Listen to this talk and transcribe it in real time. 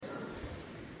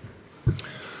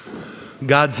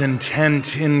God's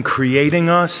intent in creating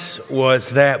us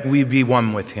was that we be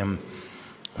one with him.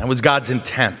 That was God's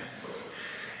intent.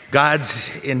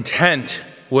 God's intent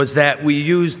was that we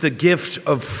use the gift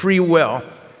of free will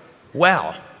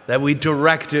well, that we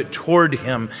direct it toward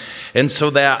him, and so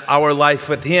that our life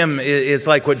with him is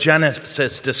like what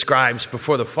Genesis describes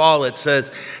before the fall. It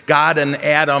says God and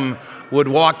Adam would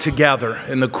walk together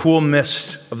in the cool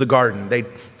mist of the garden.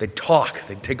 They'd talk,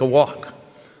 they'd take a walk.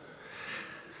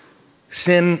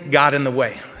 Sin got in the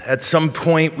way. At some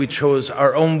point, we chose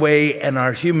our own way, and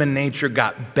our human nature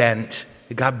got bent.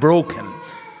 It got broken.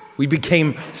 We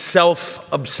became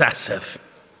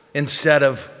self-obsessive instead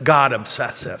of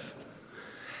God-obsessive.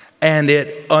 And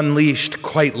it unleashed,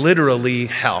 quite literally,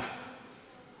 hell.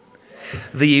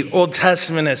 The Old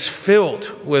Testament is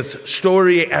filled with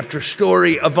story after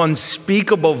story of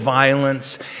unspeakable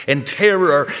violence and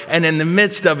terror. And in the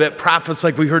midst of it, prophets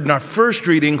like we heard in our first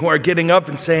reading who are getting up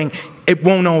and saying, it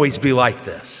won't always be like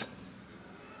this.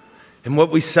 And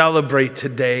what we celebrate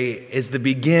today is the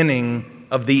beginning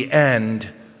of the end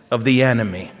of the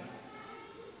enemy.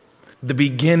 The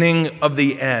beginning of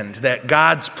the end. That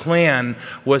God's plan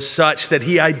was such that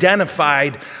he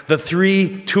identified the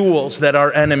three tools that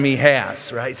our enemy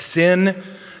has, right? Sin,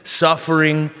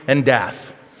 suffering, and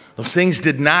death. Those things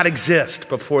did not exist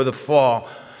before the fall,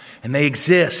 and they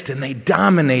exist, and they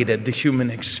dominated the human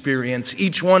experience,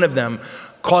 each one of them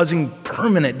causing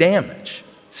permanent damage.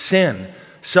 Sin,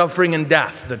 suffering, and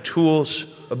death, the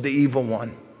tools of the evil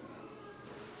one.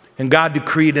 And God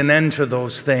decreed an end to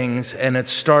those things, and it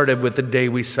started with the day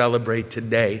we celebrate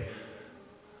today.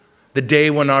 The day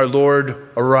when our Lord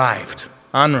arrived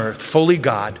on earth, fully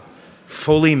God,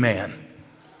 fully man,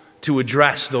 to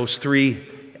address those three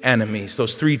enemies,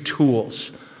 those three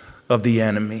tools of the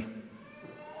enemy.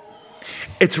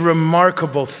 It's a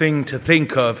remarkable thing to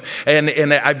think of, and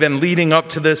I've been leading up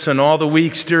to this in all the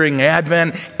weeks during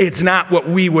Advent. It's not what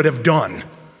we would have done.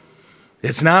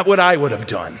 It's not what I would have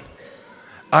done.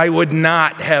 I would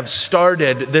not have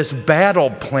started this battle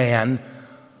plan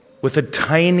with a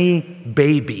tiny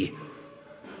baby,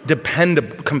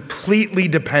 completely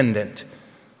dependent.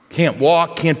 Can't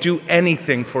walk, can't do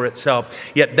anything for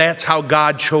itself. Yet that's how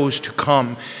God chose to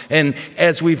come. And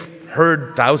as we've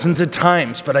heard thousands of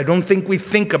times, but I don't think we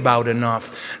think about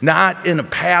enough, not in a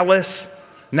palace,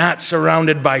 not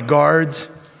surrounded by guards,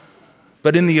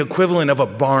 but in the equivalent of a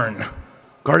barn,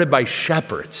 guarded by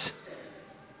shepherds.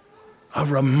 A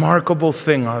remarkable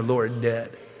thing our Lord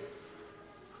did.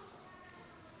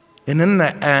 And in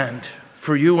the end,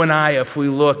 for you and I, if we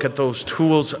look at those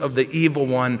tools of the evil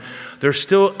one, they're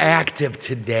still active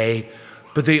today,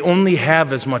 but they only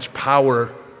have as much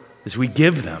power as we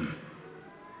give them.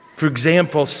 For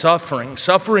example, suffering.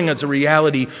 Suffering is a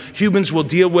reality humans will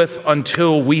deal with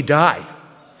until we die.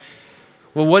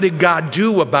 Well, what did God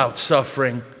do about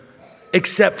suffering?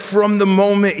 Except from the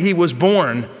moment he was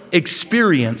born,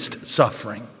 experienced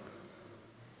suffering.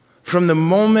 From the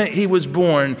moment he was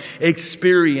born,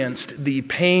 experienced the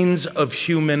pains of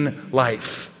human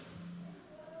life.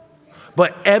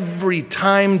 But every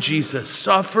time Jesus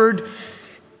suffered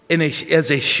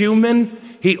as a human,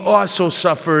 he also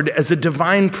suffered as a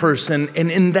divine person.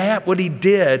 And in that, what he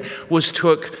did was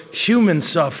took human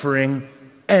suffering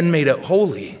and made it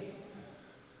holy.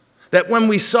 That when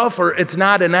we suffer, it's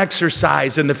not an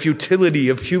exercise in the futility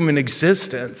of human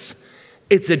existence.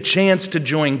 It's a chance to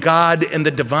join God and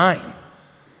the divine.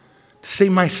 To say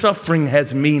my suffering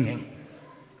has meaning.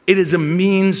 It is a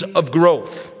means of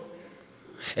growth.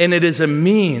 And it is a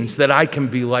means that I can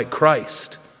be like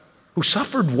Christ, who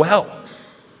suffered well,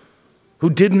 who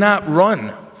did not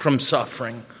run from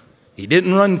suffering. He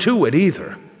didn't run to it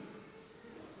either.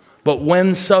 But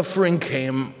when suffering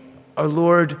came, our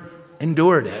Lord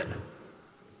endured it.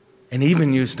 And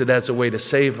even used it as a way to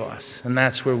save us. And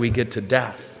that's where we get to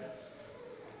death.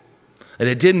 And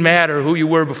it didn't matter who you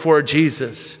were before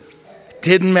Jesus. It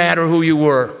didn't matter who you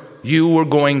were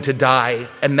going to die.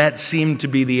 And that seemed to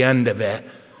be the end of it.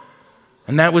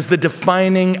 And that was the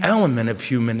defining element of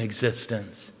human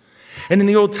existence. And in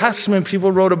the Old Testament,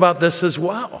 people wrote about this as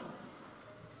well.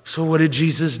 So what did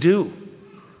Jesus do?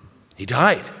 He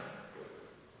died.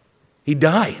 He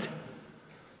died.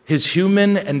 His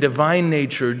human and divine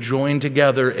nature joined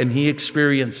together, and he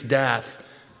experienced death,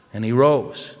 and he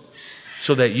rose,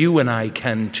 so that you and I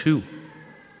can too.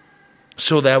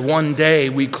 So that one day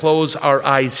we close our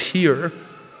eyes here,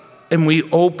 and we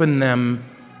open them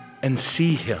and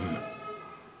see him.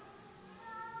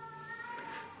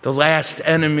 The last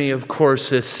enemy, of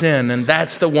course, is sin, and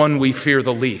that's the one we fear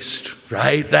the least,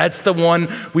 right? That's the one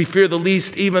we fear the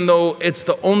least, even though it's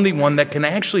the only one that can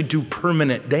actually do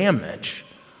permanent damage.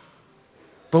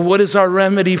 But what is our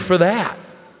remedy for that?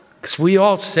 Because we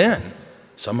all sin.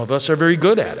 Some of us are very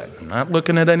good at it. I'm not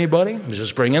looking at anybody. I'm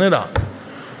just bringing it up.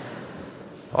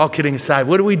 All kidding aside,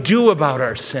 what do we do about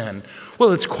our sin?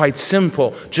 Well, it's quite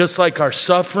simple. Just like our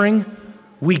suffering,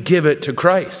 we give it to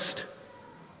Christ.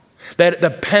 That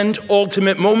the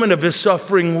penultimate moment of his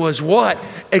suffering was what?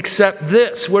 Except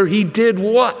this, where he did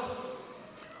what?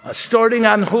 Starting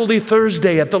on Holy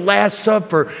Thursday at the Last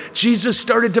Supper, Jesus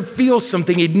started to feel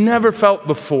something he'd never felt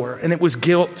before, and it was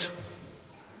guilt.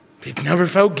 He'd never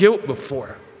felt guilt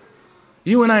before.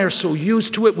 You and I are so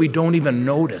used to it, we don't even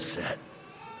notice it.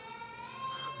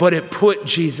 But it put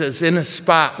Jesus in a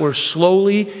spot where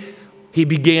slowly he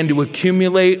began to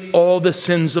accumulate all the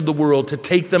sins of the world, to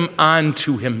take them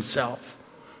onto himself.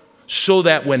 So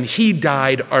that when he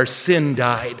died, our sin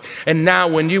died. And now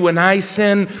when you and I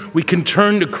sin, we can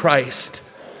turn to Christ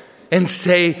and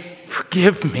say,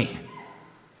 forgive me.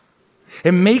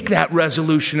 And make that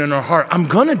resolution in our heart. I'm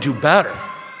going to do better.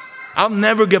 I'll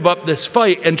never give up this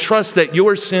fight, and trust that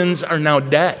your sins are now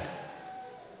dead.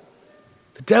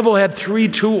 The devil had 3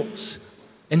 tools,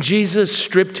 and Jesus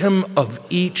stripped him of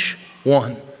each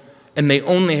one. And they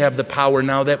only have the power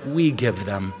now that we give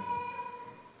them.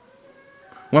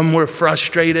 When we're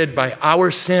frustrated by our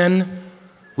sin,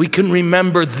 we can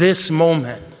remember this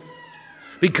moment,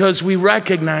 because we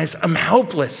recognize I'm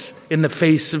helpless in the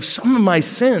face of some of my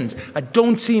sins. I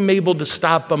don't seem able to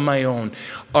stop on my own.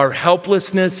 Our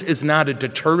helplessness is not a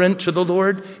deterrent to the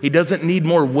Lord. He doesn't need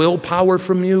more willpower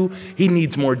from you. He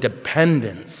needs more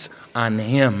dependence on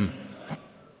him.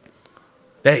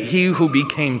 That he who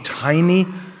became tiny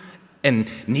and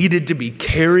needed to be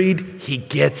carried, he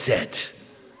gets it.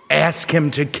 Ask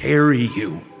him to carry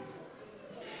you.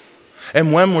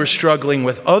 And when we're struggling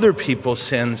with other people's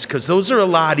sins, because those are a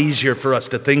lot easier for us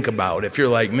to think about if you're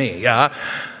like me, yeah?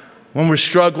 When we're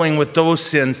struggling with those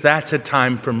sins, that's a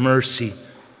time for mercy,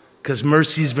 because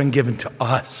mercy's been given to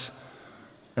us.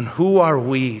 And who are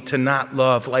we to not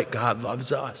love like God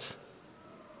loves us?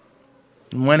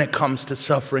 And when it comes to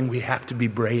suffering, we have to be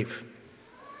brave.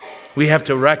 We have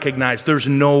to recognize there's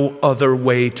no other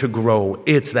way to grow.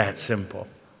 It's that simple.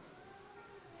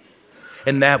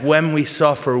 And that when we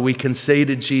suffer, we can say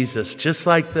to Jesus, just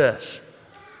like this,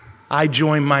 I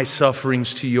join my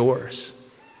sufferings to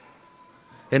yours.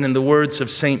 And in the words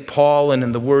of St. Paul and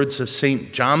in the words of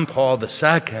St. John Paul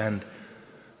II,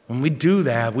 when we do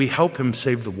that, we help him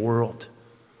save the world.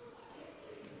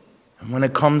 And when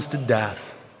it comes to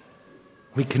death,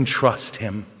 we can trust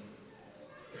him.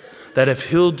 That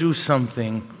if he'll do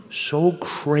something so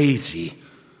crazy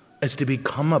as to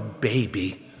become a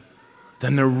baby,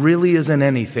 then there really isn't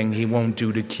anything he won't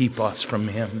do to keep us from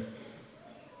him.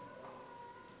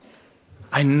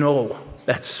 I know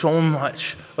that so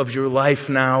much of your life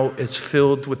now is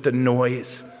filled with the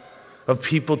noise of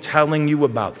people telling you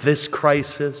about this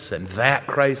crisis and that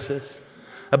crisis,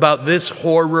 about this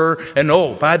horror. And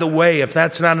oh, by the way, if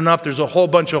that's not enough, there's a whole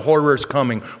bunch of horrors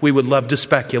coming. We would love to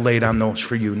speculate on those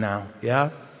for you now, yeah?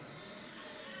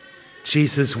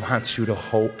 Jesus wants you to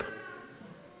hope.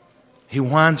 He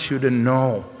wants you to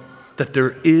know that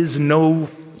there is no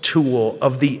tool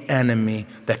of the enemy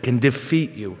that can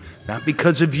defeat you, not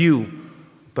because of you,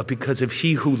 but because of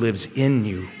he who lives in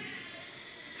you,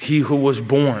 he who was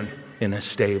born in a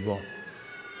stable,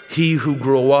 he who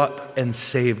grew up and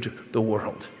saved the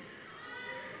world.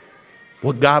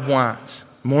 What God wants,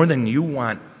 more than you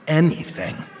want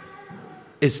anything,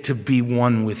 is to be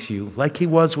one with you, like he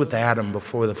was with Adam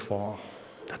before the fall.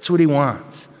 That's what he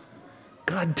wants.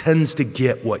 God tends to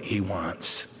get what he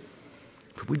wants.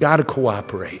 But we got to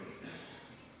cooperate.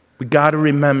 We got to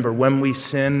remember when we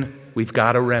sin, we've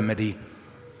got a remedy.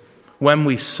 When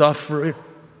we suffer,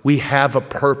 we have a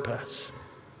purpose.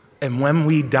 And when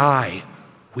we die,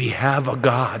 we have a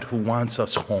God who wants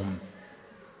us home.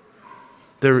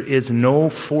 There is no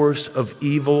force of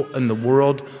evil in the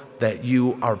world that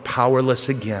you are powerless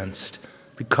against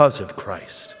because of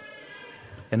Christ.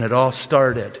 And it all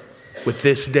started with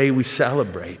this day we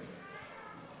celebrate.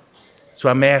 So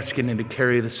I'm asking you to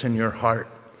carry this in your heart,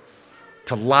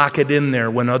 to lock it in there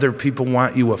when other people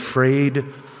want you afraid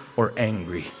or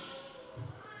angry.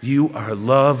 You are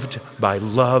loved by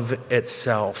love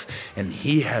itself, and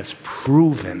he has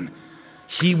proven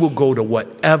he will go to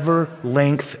whatever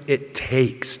length it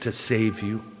takes to save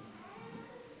you.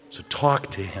 So talk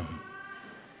to him.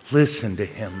 Listen to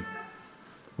him.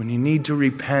 When you need to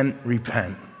repent,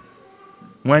 repent.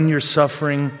 When you're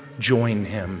suffering, join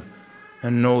him.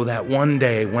 And know that one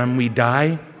day when we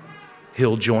die,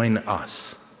 he'll join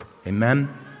us.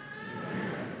 Amen?